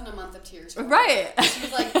September wasn't a month of tears. For her. Right. She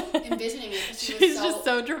was like envisioning it. She's just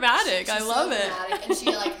so dramatic. I love it. Dramatic. And she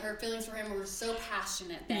like, her feelings for him were so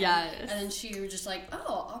passionate then. Yes. And then she was just like,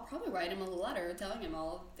 oh, I'll probably write him a letter telling him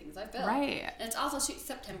all the things I feel. Right. And it's also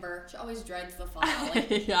September. She always dreads the fall.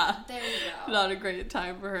 Like, yeah. There you go. Not a great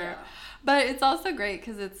time for her. Yeah. But it's also great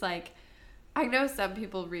because it's like, I know some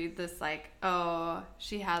people read this like, oh,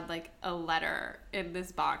 she had like a letter in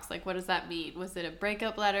this box. Like, what does that mean? Was it a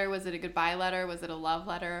breakup letter? Was it a goodbye letter? Was it a love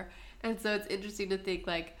letter? And so it's interesting to think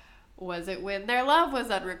like, Was it when their love was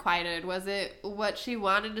unrequited? Was it what she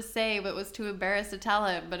wanted to say but was too embarrassed to tell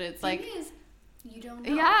him? But it's like... You don't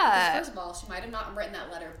know. Yeah. Because first of all, she might have not written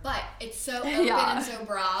that letter, but it's so open and so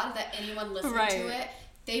broad that anyone listening to it,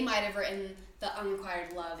 they might have written the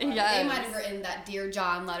unrequited love letter. Yes. They might have written that Dear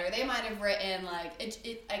John letter. They might have written like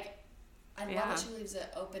I love that she leaves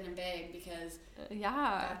it open and vague because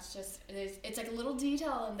that's just it's like a little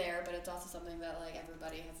detail in there, but it's also something that like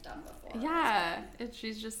everybody has done before. Yeah, and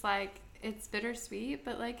she's just like, it's bittersweet,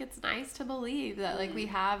 but like it's nice to believe that like we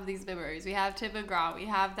have these memories. We have Tim McGraw. We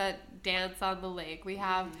have that dance on the lake. We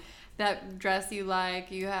have that dress you like.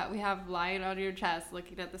 We have lying on your chest,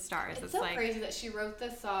 looking at the stars. It's so like, crazy that she wrote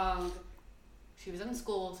this song. She was in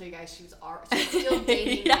school, so you guys, she was still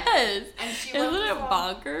dating him. And she wrote Isn't it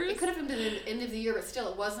bonkers? It could have been the end of the year, but still,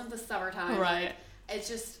 it wasn't the summertime. Right. Like,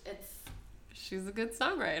 she's a good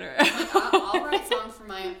songwriter. Like, I'll write songs from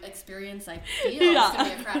my experience. I feel it's going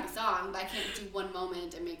to be a crappy song, but I can't do one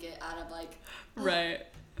moment and make it out of like... Right.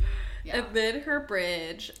 Yeah. And then her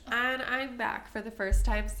bridge, and I'm back for the first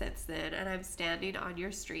time since then, and I'm standing on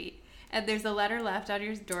your street. And there's a letter left on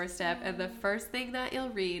your doorstep, and the first thing that you'll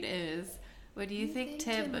read is... What do you think,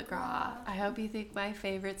 Tim McGraw? I hope you think my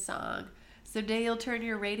favorite song. Someday you'll turn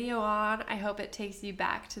your radio on. I hope it takes you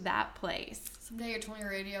back to that place. Someday you're turning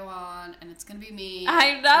your radio on, and it's going to be me.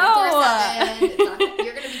 I know.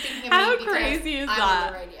 You're going to be thinking of me How crazy is I'm that?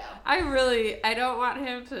 on the radio. I don't want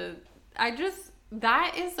him to...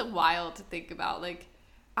 That is wild to think about. Like,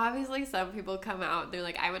 obviously some people come out and they're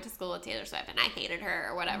like, I went to school with Taylor Swift and I hated her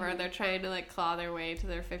or whatever. And they're trying to like claw their way to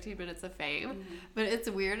their 15 minutes of fame. But it's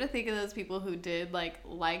weird to think of those people who did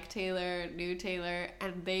like Taylor, knew Taylor,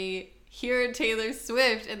 and they hear Taylor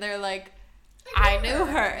Swift and they're like, I knew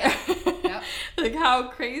her. Yep. Like, how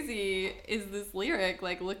crazy is this lyric,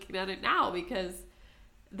 like looking at it now? Because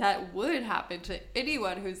that would happen to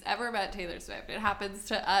anyone who's ever met Taylor Swift. It happens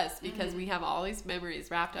to us because we have all these memories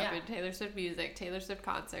wrapped up in Taylor Swift music, Taylor Swift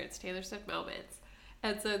concerts, Taylor Swift moments.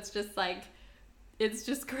 And so it's just like, it's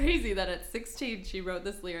just crazy that at 16 she wrote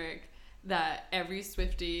this lyric that every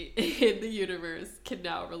Swiftie in the universe can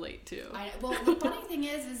now relate to. Well, the funny thing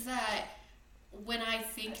is that when I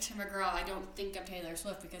think Tim McGraw, I don't think of Taylor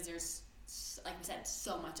Swift because there's, like we said,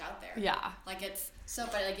 so much out there. Yeah. Like, it's so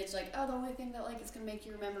funny. Like, it's like, oh, the only thing that, like, is going to make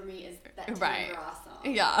you remember me is that Tim McGraw song.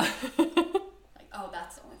 Yeah. Like, oh,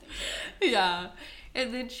 that's the only thing. Yeah.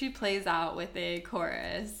 And then she plays out with a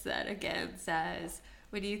chorus that, again, says,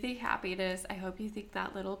 when you think happiness, I hope you think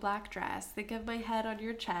that little black dress. Think of my head on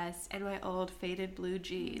your chest and my old faded blue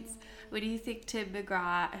jeans. When you think Tim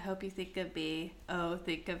McGraw, I hope you think of me. Oh,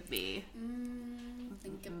 think of me.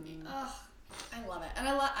 Think of me. Oh. I love it. And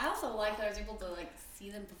I also like that I was able to, like, see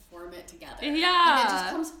them perform it together. Yeah. And it just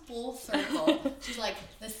comes full circle. She's, like,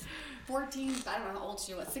 this 14, I don't know how old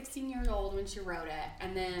she was, 16 years old when she wrote it.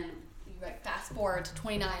 And then you, like, fast forward to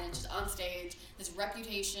 29 and she's on stage, this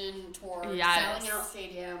Reputation tour, selling out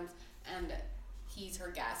stadiums, and he's her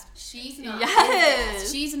guest. She's not his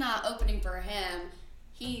guest. She's not opening for him.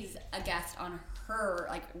 He's a guest on her,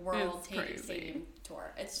 like, world stadium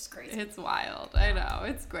tour. It's just crazy. It's wild. I know.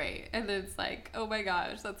 It's great. And it's like, oh my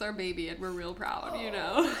gosh, that's our baby and we're real proud, you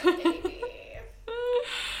know? My baby.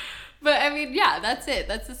 But I mean, yeah, that's it.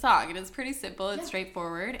 That's the song. And it's pretty simple and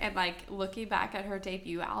straightforward. And like looking back at her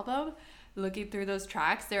debut album, looking through those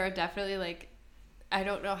tracks, there are definitely like, I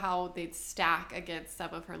don't know how they'd stack against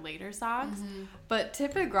some of her later songs. But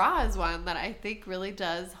Tim McGraw is one that I think really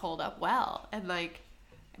does hold up well. And like,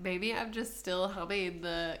 maybe I'm just still humming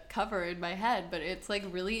the cover in my head, but it's like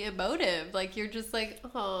really emotive. Like you're just like,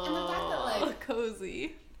 oh, and the fact that like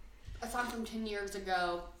cozy. A song from 10 years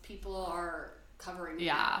ago, people are covering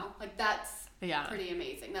now. Like that's pretty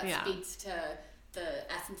amazing. That speaks to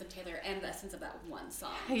the essence of Taylor and the essence of that one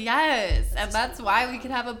song. Yes, and that's why we can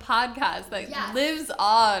have a podcast that lives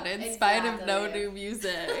on in spite of no new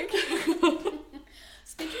music.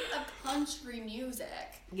 Speaking of country music.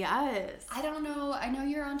 Yes. I don't know. I know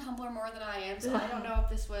you're on Tumblr more than I am, so I don't know if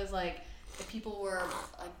this was like, if people were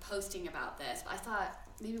like posting about this, but I saw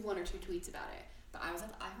maybe one or two tweets about it. But I was at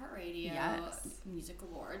the iHeartRadio Music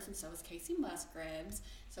Awards, and so was Casey Musgraves,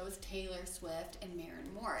 so was Taylor Swift and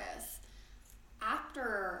Maren Morris.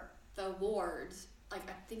 After the awards, like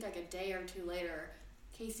I think like a day or two later,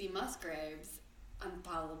 Casey Musgraves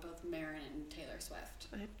unfollowed both Maren and Taylor Swift.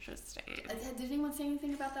 Interesting. Did anyone say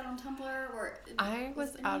anything about that on Tumblr? Or I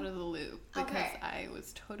was out of the loop because I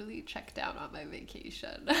was totally checked out on my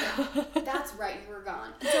vacation. That's right, you were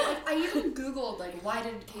gone. So like, I even Googled like why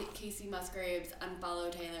did Casey Musgraves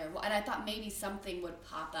unfollow Taylor, and I thought maybe something would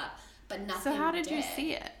pop up, but nothing. So how did you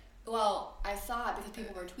see it? Well, I saw it because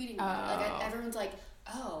people were tweeting about it. Like everyone's like,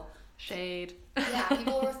 oh. Shade. Yeah,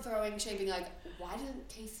 people were throwing shade, being like, why didn't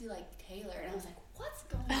Casey like Taylor? And I was like, what's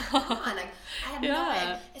going on? Like, I had no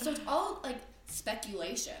idea. And so it's all like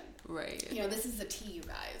speculation. Right. You know, this is the tea, you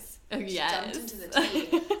guys. Oh, yes. Jumped into the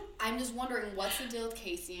tea. I'm just wondering what's the deal with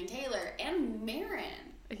Casey and Taylor and Marin.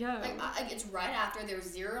 Yeah. Like it's right after, there's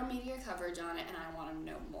zero media coverage on it, and I want to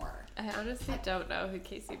know more. I honestly don't know who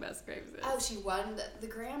Casey Musgraves is. Oh, she won the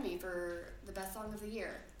Grammy for the best song of the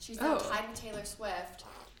year. She's now tied with Taylor Swift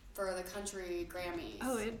for the country Grammys.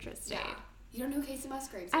 Oh, interesting. Yeah. You don't know who Casey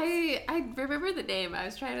Musgraves is? I remember the name. I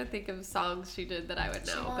was trying to think of songs she did that I would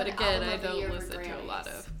know. But again, I don't listen to a lot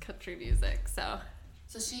of country music, so.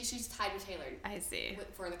 So she's tied with Taylor. I see.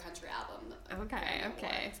 For the country album.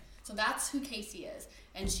 Okay. So that's who Casey is.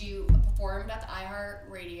 And she performed at the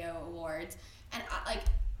iHeartRadio Awards. And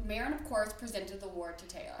Marin, of course, presented the award to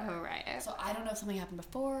Taylor. Oh, right. So I don't know if something happened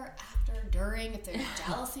before, after, during, if there's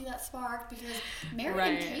jealousy that sparked, because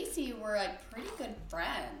Marin and Casey were pretty good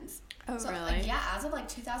friends. Oh, so, really? As of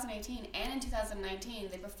 2018 and in 2019,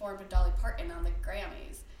 they performed with Dolly Parton on the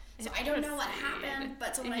Grammys. So I don't know what happened,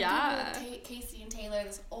 but so when I googled Casey and Taylor,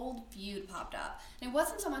 this old feud popped up. And it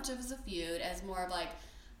wasn't so much of as a feud as more of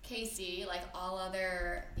Casey, like all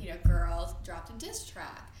other girls, dropped a diss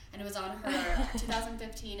track. And it was on her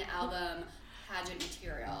 2015 album, Pageant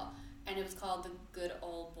Material. And it was called The Good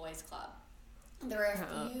Old Boys Club. There were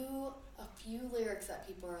a few lyrics that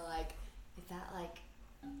people were like, is that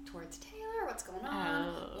towards Taylor? What's going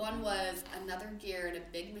on? One was, another gear in a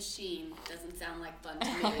big machine doesn't sound like fun to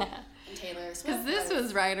me. And Taylor Swift. Because this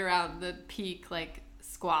was right around the peak,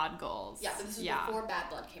 squad goals. Yeah, but this was before Bad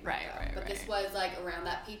Blood came out. Right. But this was around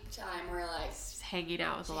that peak time where just hanging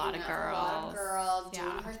out with a lot of girls.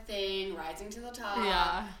 Doing her thing, rising to the top.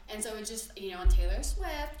 Yeah. And so it just, and Taylor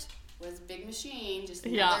Swift was Big Machine, just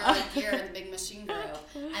another gear in the Big Machine group.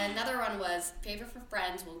 And another one was, favor for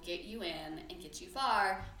friends will get you in and get you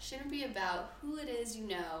far. Shouldn't be about who it is you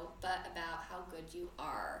know, but about how good you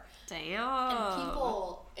are. Damn. And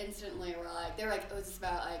people instantly were it was just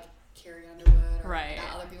about Carrie Underwood or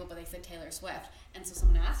about other people, but they said Taylor Swift. And so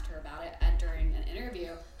someone asked her about it during an interview,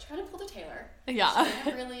 trying to pull the Taylor. Yeah. She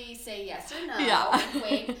didn't really say yes or no. Yeah.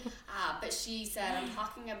 Wait. But she said, I'm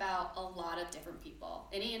talking about a lot of different people.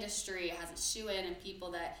 Any industry has a shoe-in and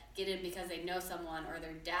people that get in because they know someone or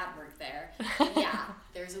their dad worked there. And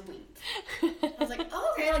there's a wink. I was like,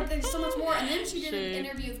 oh, okay, there's so much more. And then she did an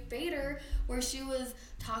interview with Bader where she was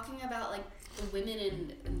talking about the women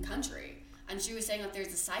in country. And she was saying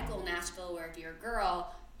there's a cycle in Nashville where if you're a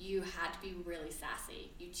girl, you had to be really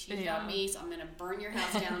sassy. You cheated on me, so I'm going to burn your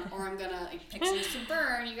house down, or I'm going to pictures to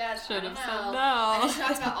burn. You guys should have said no. And she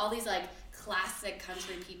talks about all these classic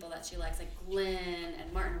country people that she likes, like Glenn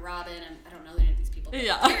and Martin Robin, and I don't know any of these people. But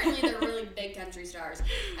apparently they're really big country stars.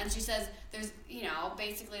 And she says there's,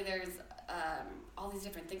 basically there's all these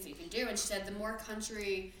different things that you can do. And she said the more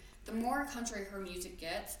country her music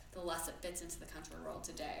gets, the less it fits into the country world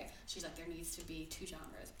today. She's like, there needs to be two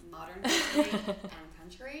genres, modern country and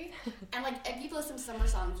country. And if you've listened to some of her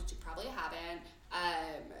songs, which you probably haven't,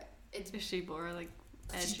 is she more edgy?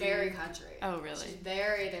 She's very country. Oh, really? She's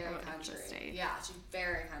very, very country. Yeah, she's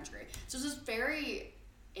very country. So it's just very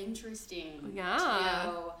interesting.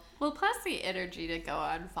 Yeah. Well, plus the energy to go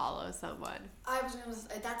unfollow someone.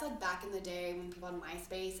 That's back in the day when people had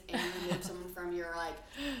MySpace and you knew someone from your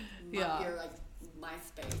your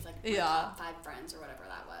MySpace, my top 5 friends or whatever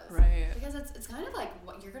that was. Right. Because it's kind of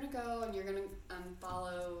what you're gonna go and you're gonna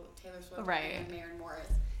unfollow Taylor Swift and Maren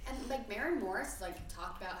Morris. And Maren Morris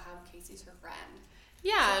talked about how Casey's her friend.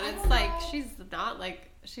 Yeah, so and it's she's not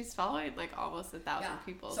she's following almost 1,000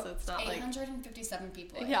 people, so it's not 857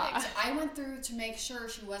 people. Yeah. So I went through to make sure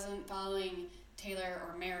she wasn't following Taylor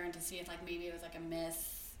or Maren to see if maybe it was a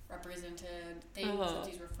misrepresented thing, since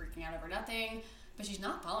these were freaking out over nothing. But she's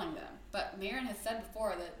not following them. But Maren has said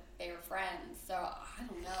before that they were friends, so I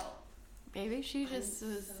don't know. Maybe she just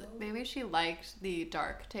maybe she liked the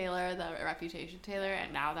dark Taylor, the Reputation Taylor,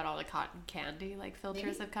 and now that all the cotton candy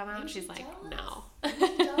filters have come out, she's like, no. Maybe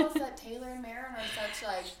she's jealous that Taylor and Maren are such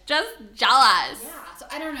just jealous. Yeah, so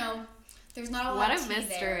I don't know. There's not a lot of tea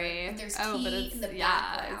mystery. There, but there's tea in the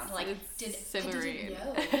background. It's I didn't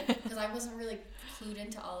know because I wasn't really clued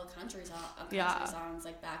into all the country songs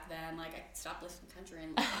back then. I stopped listening to country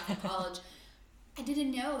in college. I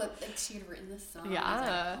didn't know that she had written this song. Yeah. I was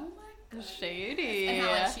like, oh my God. Shady. And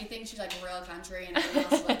how she thinks she's real country, and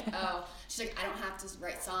everyone else is oh, she's I don't have to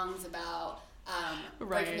write songs about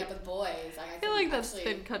breaking up with boys. I feel like that's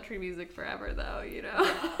been country music forever, though, you know?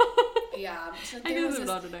 Yeah. So I there was guess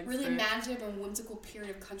I'm this really imaginative and whimsical period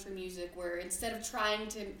of country music where instead of trying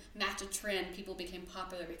to match a trend, people became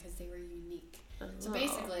popular because they were unique. So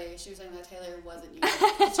basically, she was saying that Taylor wasn't unique.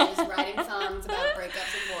 She was writing songs about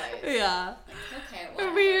breakups with boys. Yeah. Like, okay, well.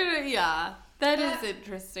 I mean, yeah. That is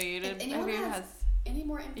interesting. If anyone has any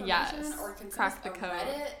more information or can crack the code.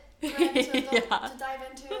 Reddit thread to dive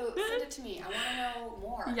into, send it to me. I want to know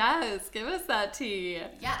more. Yes, give us that tea.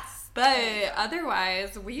 Yes. But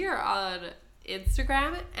otherwise, we are on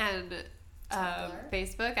Instagram and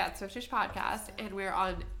Facebook at Swiftish Podcast, and we're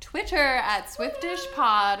on Twitter at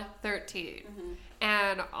SwiftishPod13.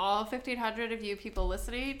 And all 1,500 of you people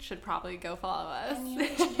listening should probably go follow us. And you know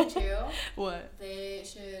what they should do too? What? They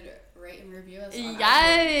should rate and review us on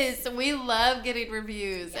Yes! iTunes. We love getting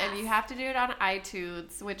reviews. Yes. And you have to do it on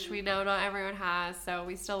iTunes, which we know not everyone has, so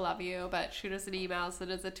we still love you. But shoot us an email,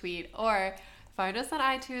 send us a tweet, or find us on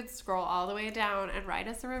iTunes, scroll all the way down, and write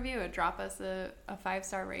us a review and drop us a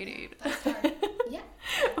 5-star rating. 5-star. Yeah.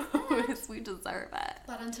 We deserve it.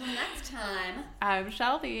 But until next time, I'm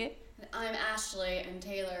Shelby. I'm Ashley, and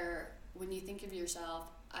Taylor, when you think of yourself,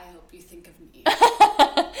 I hope you think of me.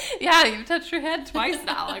 Yeah, you've touched your head twice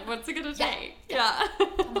now. Like, what's it gonna take? Yeah.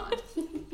 Come on.